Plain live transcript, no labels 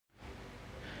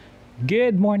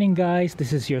Good morning, guys.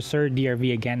 This is your Sir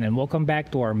DRV again, and welcome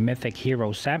back to our Mythic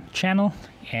Hero channel.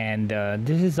 And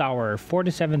this is our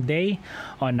 47th day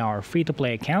on our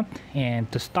free-to-play account.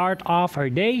 And to start off our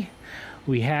day,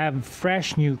 we have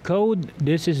fresh new code.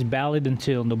 This is valid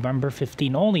until November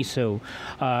 15 only, so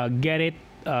get it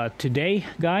today,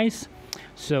 guys.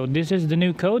 So this is the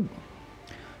new code,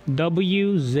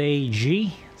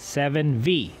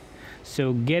 WZG7V.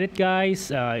 So get it, guys.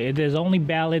 It is only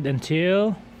valid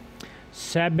until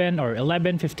 7 or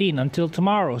 11:15 until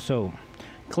tomorrow, so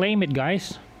claim it,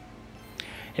 guys.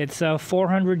 It's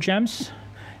 400 gems.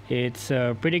 It's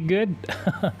pretty good.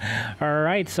 All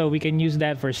right, so we can use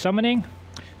that for summoning.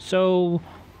 So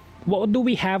what do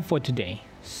we have for today?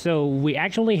 So we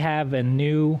actually have a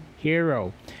new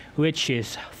hero, which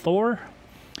is Thor.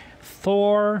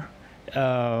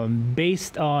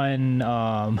 Based on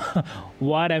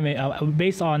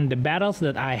based on the battles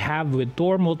that I have with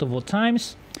Thor multiple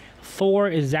times, Thor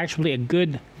is actually a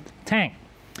good tank.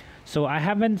 So I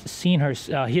haven't seen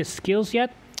his skills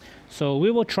yet, so we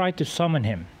will try to summon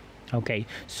him. Okay,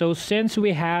 so since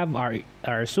we have our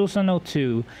Susanoo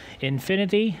to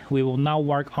Infinity, we will now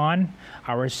work on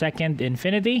our second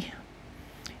Infinity,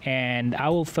 and I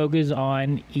will focus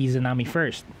on Izanami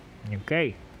first.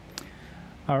 Okay.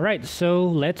 Alright, so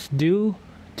let's do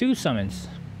 2 summons.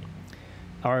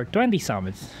 Or 20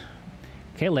 summons.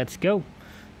 Okay, let's go.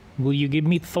 Will you give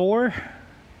me Thor?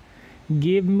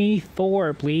 Give me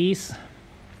Thor, please.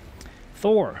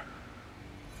 Thor.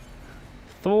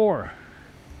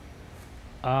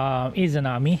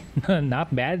 Izanami.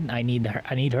 Not bad. I need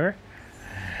her.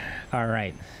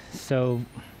 Alright. So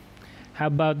how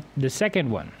about the second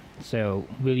one? So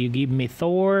will you give me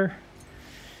Thor?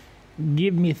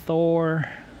 Give me Thor.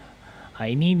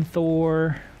 I need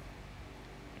Thor.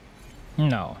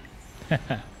 No.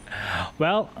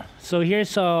 Well, so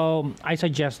here's I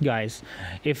suggest, guys,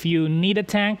 if you need a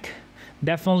tank,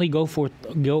 definitely go for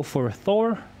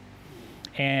Thor.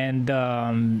 And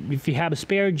if you have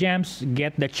spare gems,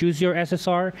 get the choose your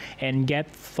SSR and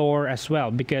get Thor as well,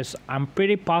 because I'm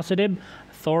pretty positive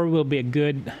Thor will be a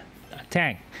good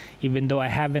tank, even though I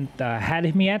haven't had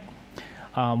him yet.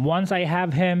 Once I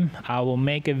have him, I will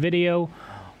make a video,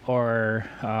 or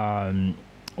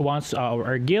once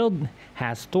our guild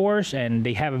has Thors and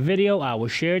they have a video, I will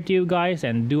share it to you guys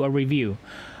and do a review.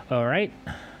 Alright.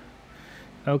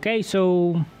 Okay,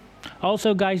 so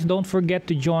also, guys, don't forget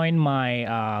to join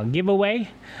my giveaway.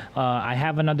 I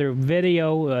have another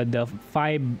video, the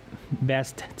 5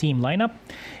 best team lineup,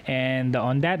 and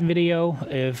on that video,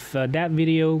 if that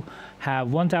video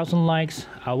have 1,000 likes,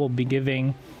 I will be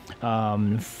giving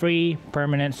free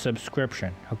permanent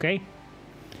subscription. Okay.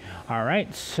 All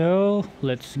right, so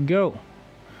let's go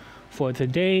for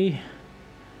today.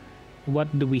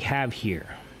 What do we have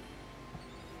here?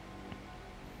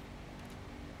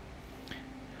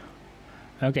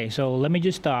 Okay, so let me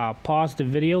just pause the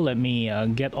video. Let me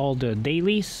get all the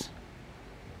dailies.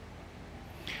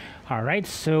 All right,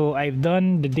 so I've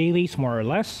done the dailies more or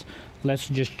less. Let's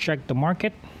just check the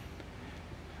market.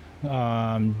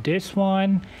 This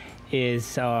one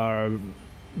is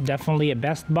definitely a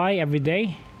best buy every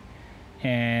day,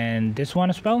 and this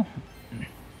one as well.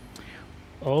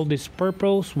 All these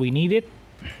purples, we need it.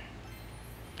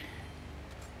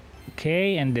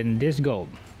 Okay, and then this gold.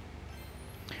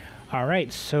 All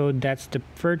right, so that's the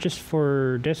purchase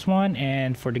for this one.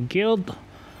 And for the guild,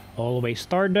 always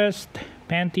Stardust,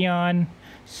 Pantheon,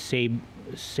 save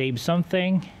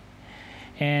something.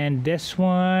 And this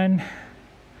one,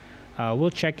 we'll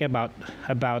check about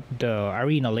the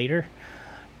arena later.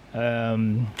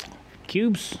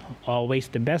 Cubes, always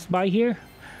the best buy here.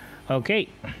 Okay,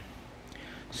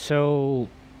 so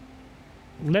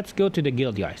let's go to the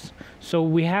guild, guys. So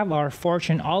we have our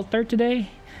fortune altar today.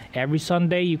 Every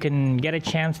Sunday you can get a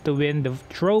chance to win the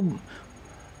trove,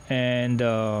 and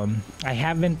I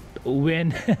haven't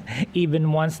win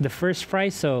even once the first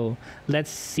prize, so let's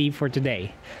see for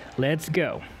today. Let's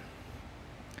go.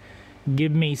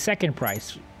 Give me second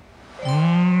prize.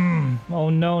 Oh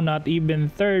no, not even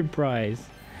third prize.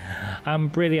 I'm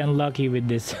pretty unlucky with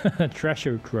this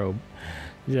treasure trove.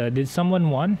 Did someone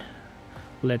won?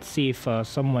 Let's see if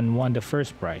someone won the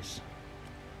first prize.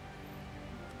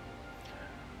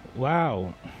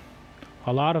 Wow,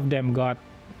 a lot of them got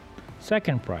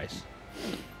second prize.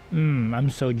 I'm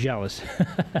so jealous.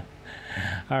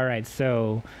 All right,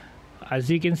 so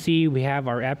as you can see, we have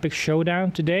our epic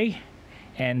showdown today,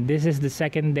 and this is the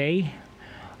second day.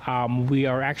 We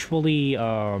are actually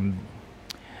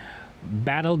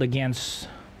battled against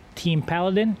Team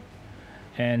Paladin,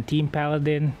 and Team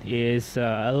Paladin is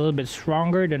a little bit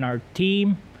stronger than our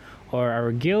team, or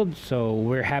our guild, so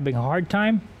we're having a hard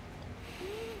time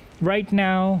right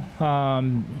now.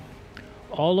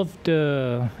 All of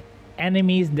the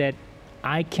enemies that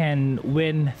I can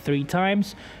win 3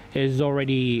 times is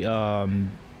already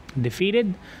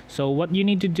defeated. So what you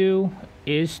need to do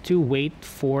is to wait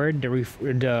for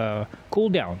the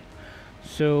cooldown.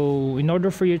 So in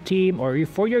order for your team or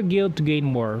for your guild to gain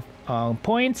more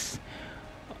points,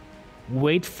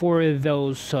 wait for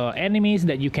those enemies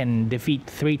that you can defeat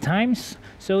 3 times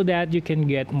so that you can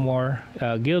get more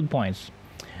guild points.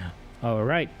 All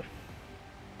right,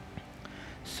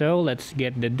 so let's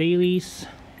get the dailies.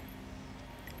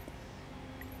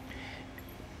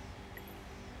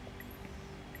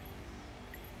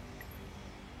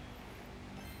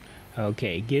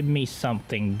 Okay, give me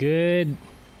something good.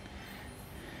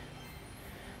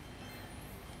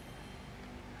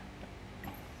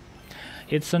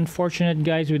 It's unfortunate,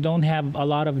 guys, we don't have a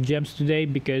lot of gems today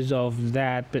because of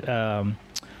that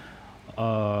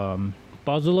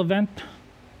puzzle event.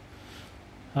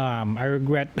 I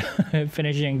regret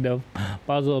finishing the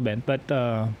puzzle event, but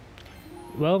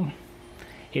well,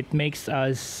 it makes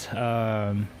us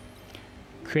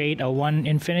create a 1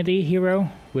 infinity hero,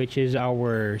 which is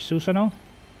our Susanoo.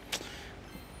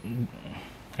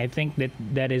 I think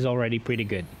that is already pretty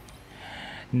good.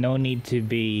 No need to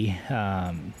be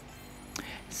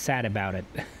sad about it.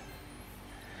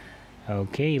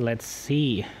 Okay, let's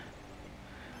see.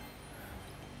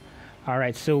 All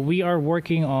right, so we are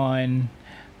working on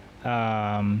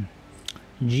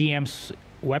GM's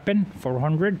weapon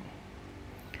 400,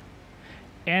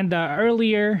 and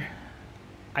earlier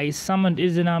I summoned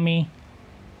Izanami.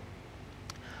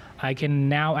 I can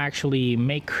now actually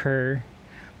make her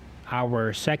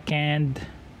our second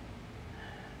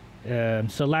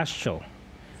celestial.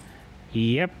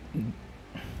 Yep,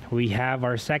 we have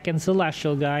our second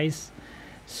celestial, guys.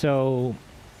 So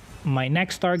my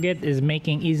next target is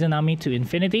making Izanami to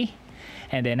infinity,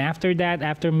 and then after that,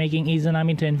 after making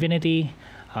Izanami to infinity,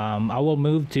 I will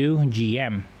move to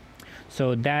GM.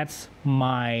 So that's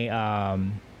my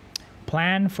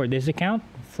plan for this account,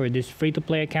 for this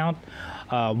free-to-play account.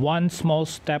 One small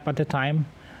step at a time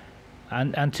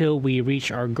until we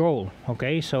reach our goal.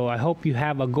 Okay, so I hope you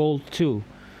have a goal too.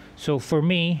 So for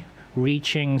me,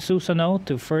 reaching Susanoo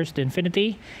to first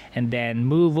infinity and then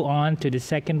move on to the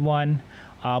second one.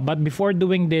 But before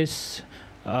doing this,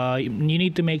 you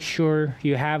need to make sure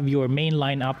you have your main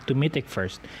line up to mythic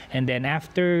first, and then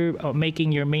after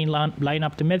making your main line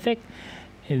up to mythic,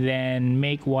 then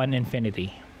make 1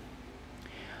 infinity.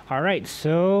 All right,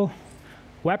 so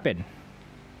weapon,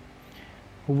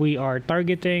 we are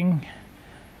targeting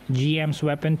GM's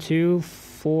weapon to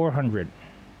 400.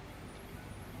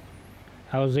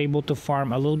 I was able to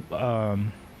farm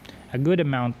a good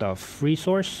amount of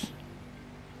resource.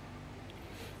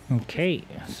 Okay,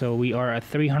 so we are at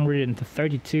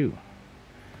 332.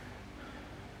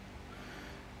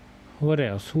 What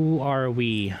else? Who are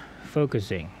we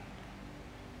focusing?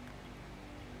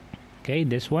 Okay,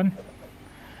 this one.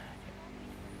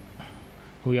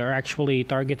 We are actually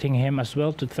targeting him as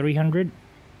well to 300.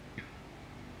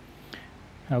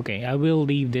 Okay, I will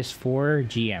leave this for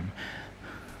GM.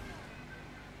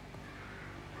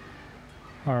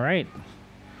 All right,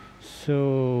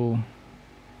 so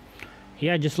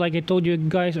yeah, just like I told you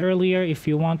guys earlier, if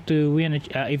you want to win,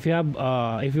 if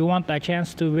you want a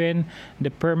chance to win the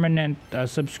permanent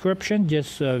subscription,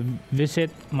 just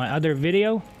visit my other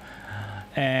video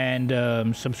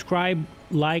and subscribe,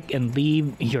 like, and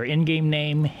leave your in-game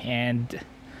name and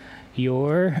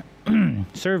your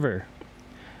server.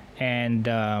 And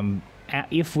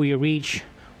if we reach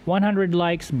 100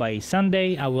 likes by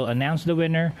Sunday, I will announce the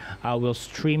winner. I will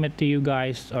stream it to you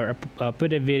guys, or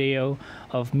put a video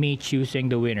of me choosing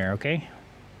the winner. Okay,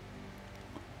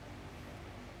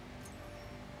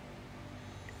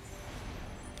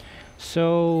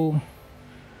 so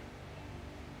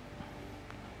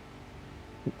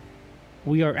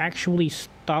we are actually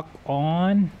stuck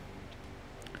on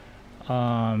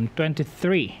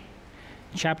 23,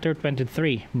 chapter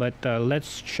 23, but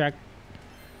let's check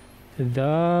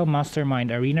the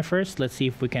mastermind arena first. Let's see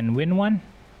if we can win one.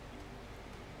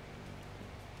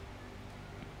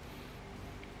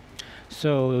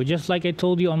 So just like I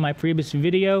told you on my previous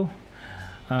video,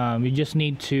 you just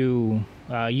need to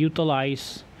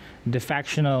utilize the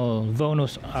factional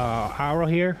bonus arrow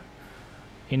here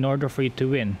in order for you to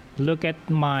win. Look at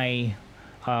my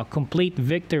complete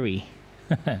victory.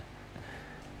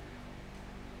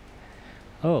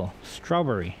 Oh,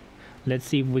 strawberry. Let's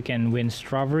see if we can win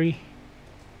strawberry.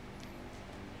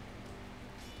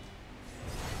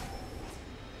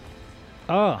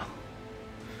 Oh,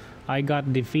 I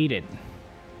got defeated.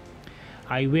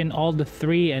 I win all the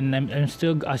three, and I'm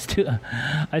still I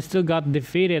still got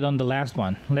defeated on the last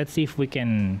one. Let's see if we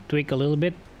can tweak a little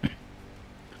bit.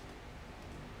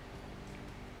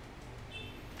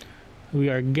 We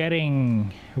are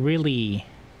getting really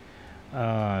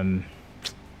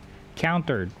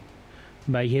countered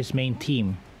by his main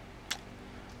team.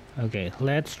 Okay,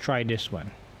 let's try this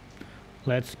one.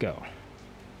 Let's go.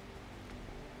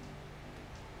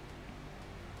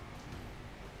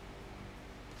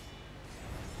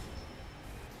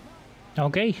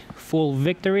 Okay, full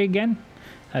victory again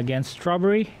against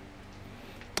Strawberry.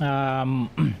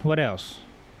 What else?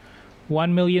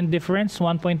 1 million difference,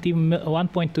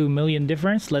 1.2 million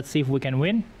difference. Let's see if we can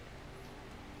win.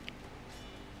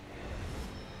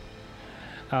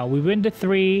 We win the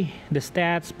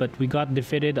stats, but we got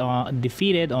defeated on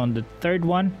the third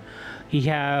one. He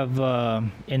have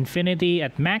Infinity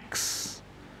at max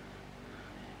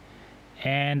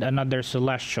and another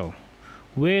Celestial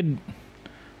with,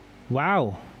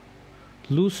 wow,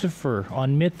 Lucifer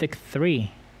on Mythic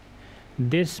 3.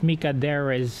 This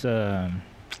Mikadera is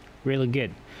really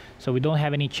good. So we don't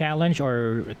have any challenge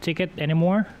or ticket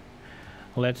anymore.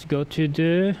 Let's go to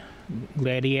the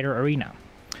Gladiator Arena.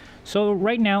 So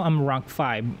right now I'm rank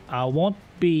 5. I won't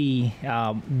be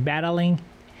battling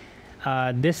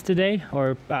this today,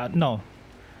 or no,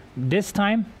 this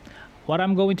time. What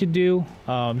I'm going to do,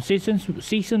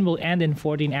 season will end in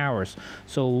 14 hours.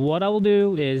 So what I will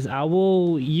do is I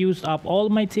will use up all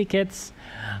my tickets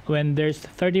when there's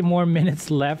 30 more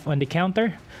minutes left on the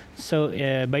counter. So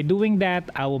by doing that,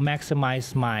 I will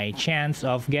maximize my chance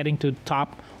of getting to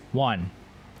top 1.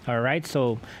 Alright,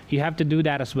 so you have to do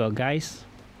that as well, guys.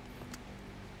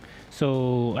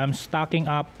 So I'm stocking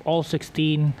up all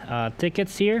 16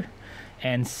 tickets here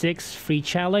and 6 free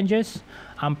challenges.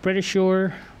 I'm pretty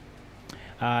sure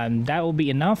that will be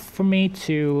enough for me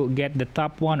to get the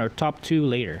top 1 or top 2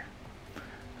 later.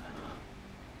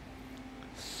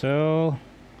 So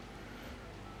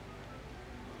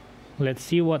let's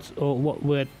see what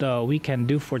we can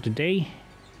do for today.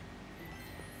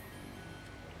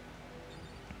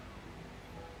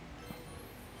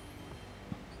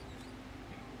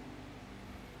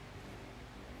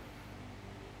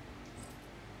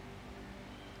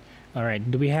 All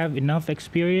right, do we have enough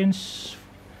experience?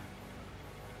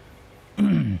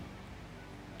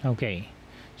 Okay,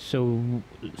 so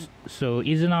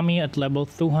Izanami at level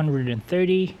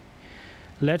 230.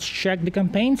 Let's check the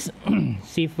campaigns.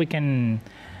 See if we can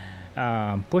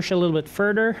push a little bit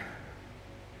further.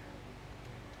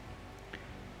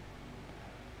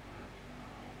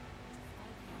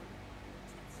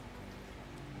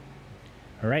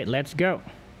 All right, let's go.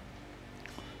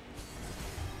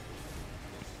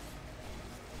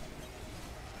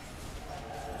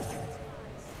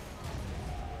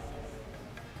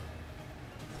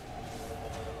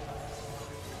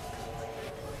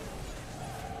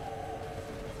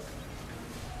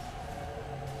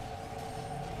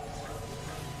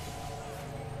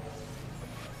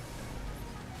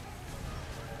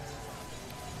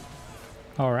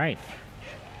 All right,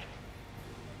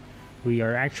 we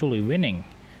are actually winning.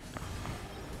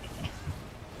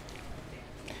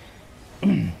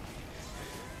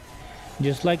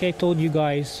 Just like I told you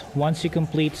guys, once you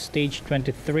complete stage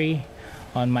 23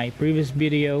 on my previous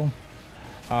video,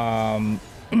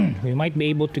 we might be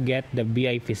able to get the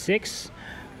VIP 6,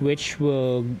 which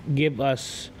will give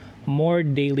us more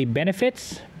daily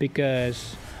benefits,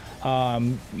 because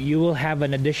you will have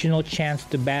an additional chance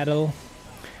to battle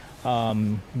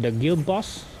the guild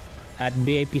boss at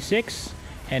VIP 6,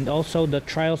 and also the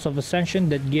Trials of Ascension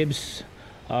that gives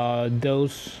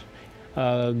those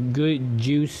good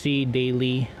juicy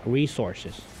daily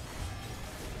resources.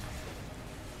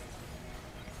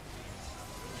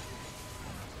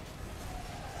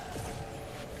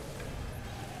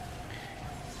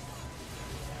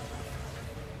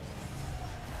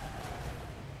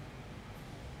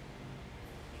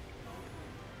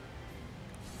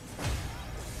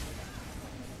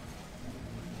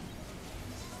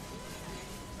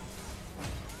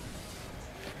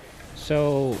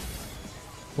 So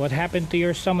what happened to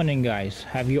your summoning, guys?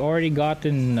 Have you already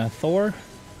gotten Thor?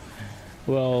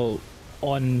 Well,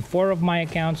 on 4 of my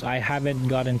accounts I haven't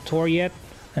gotten Thor yet.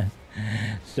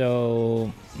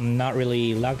 So I'm not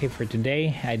really lucky for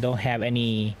today. I don't have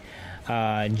any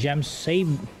gems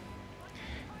saved.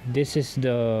 This is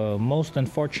the most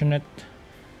unfortunate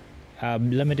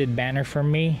limited banner for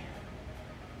me,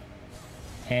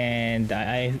 and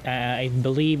I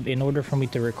believe in order for me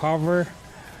to recover,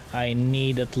 I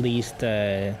need at least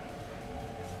 1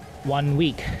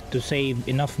 week to save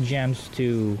enough gems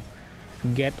to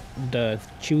get the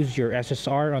choose your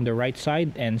SSR on the right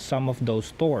side and some of those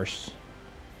stores.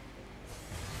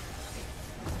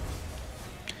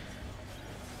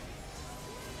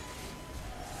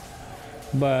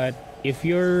 But if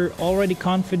you're already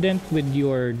confident with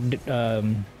your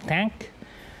tank,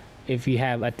 if you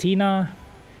have Athena,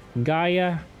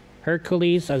 Gaia,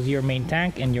 Hercules as your main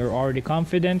tank and you're already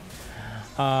confident,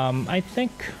 I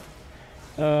think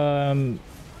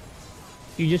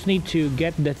you just need to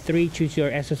get the 3 choose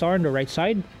your SSR on the right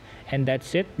side, and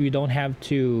that's it. You don't have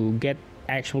to get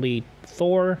actually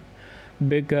Thor,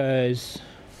 because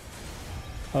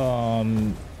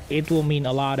it will mean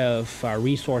a lot of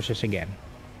resources again.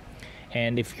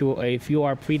 And if you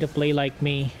are free to play like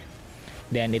me,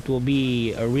 then it will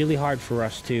be really hard for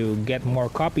us to get more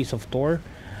copies of Thor,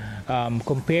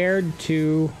 compared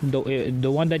to the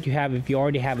one that you have. If you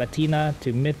already have Athena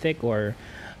to Mythic or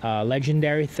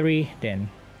Legendary 3, then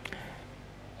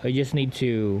you just need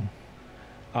to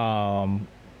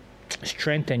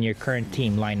strengthen your current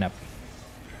team lineup.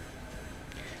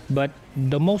 But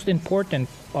the most important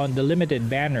on the limited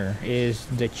banner is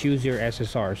the choose your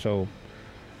SSR, so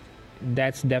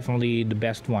that's definitely the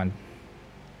best one.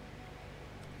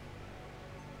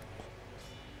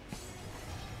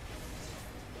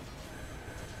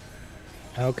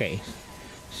 Okay,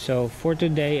 so for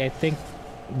today I think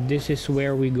this is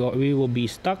where we will be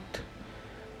stuck.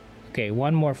 Okay,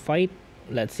 one more fight.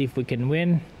 Let's see if we can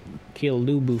win. Kill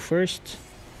Lubu first.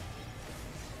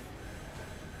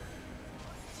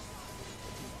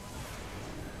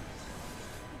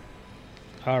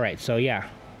 Alright, so yeah,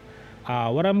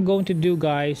 what I'm going to do,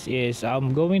 guys, is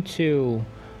I'm going to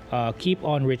keep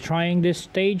on retrying this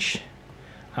stage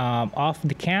off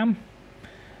the cam,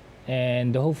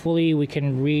 and hopefully we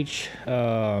can reach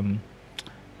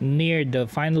near the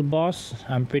final boss.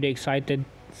 I'm pretty excited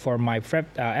for my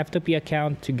F2P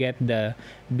account to get the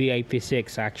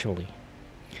BIP6 actually.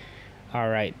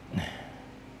 Alright.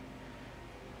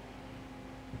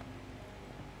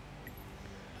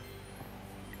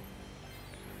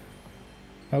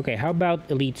 Okay, how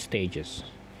about elite stages?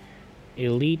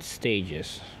 Elite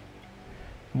stages.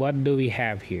 What do we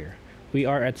have here? We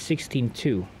are at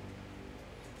 16-2.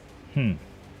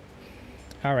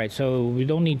 Alright, so we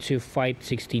don't need to fight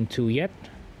 16-2 yet.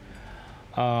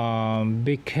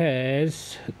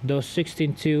 Because those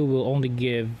 16-2 will only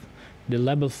give the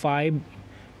level 5,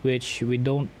 which we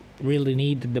don't really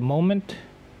need at the moment.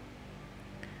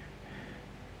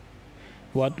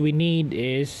 What we need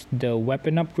is the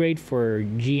weapon upgrade for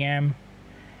GM,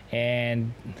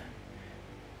 and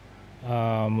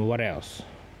what else?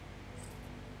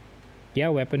 Yeah,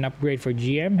 weapon upgrade for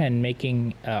GM and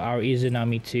making our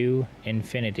Izanami 2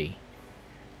 Infinity.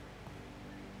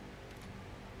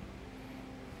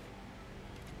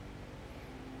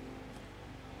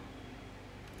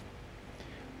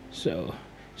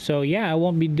 So yeah, I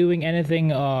won't be doing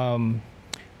anything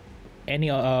any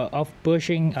of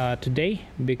pushing today,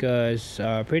 because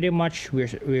pretty much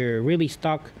we're really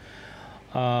stuck.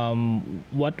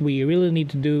 What we really need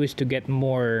to do is to get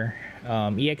more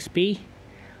EXP,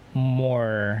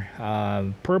 more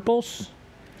purples,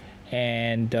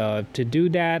 and to do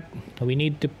that we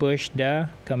need to push the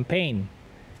campaign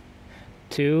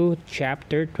to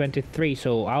chapter 23.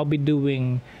 So I'll be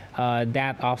doing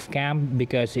that off cam,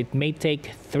 because it may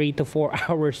take 3 to 4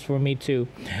 hours for me to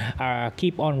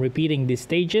keep on repeating these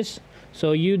stages.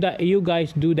 So you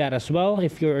guys do that as well.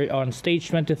 If you're on stage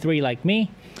 23 like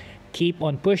me, keep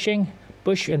on pushing,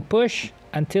 push and push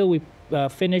until we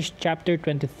finish chapter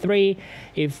 23.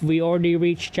 If we already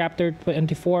reach chapter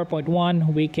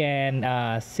 24.1, we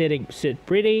can sit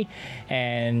pretty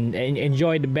and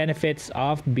enjoy the benefits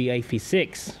of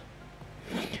BIP6.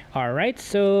 Alright,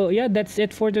 so yeah, that's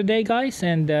it for today, guys,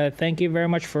 and thank you very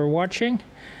much for watching.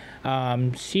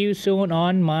 See you soon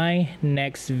on my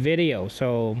next video.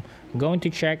 So I'm going to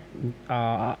check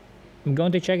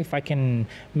if I can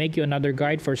make you another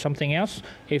guide for something else.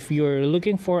 If you're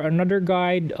looking for another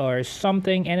guide or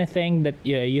something, anything that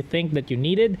you think that you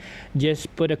needed,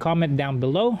 just put a comment down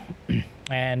below.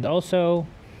 And also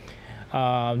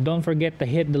don't forget to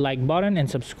hit the like button and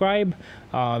subscribe.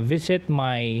 Visit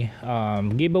my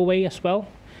giveaway as well.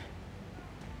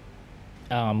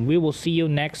 We will see you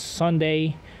next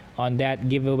Sunday on that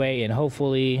giveaway, and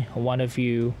hopefully one of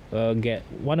you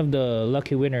one of the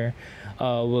lucky winner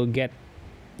will get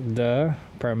the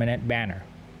permanent banner.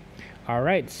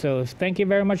 Alright, so thank you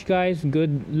very much, guys.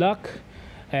 Good luck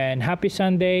and happy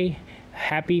Sunday,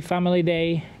 happy family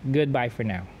day. Goodbye for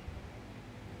now.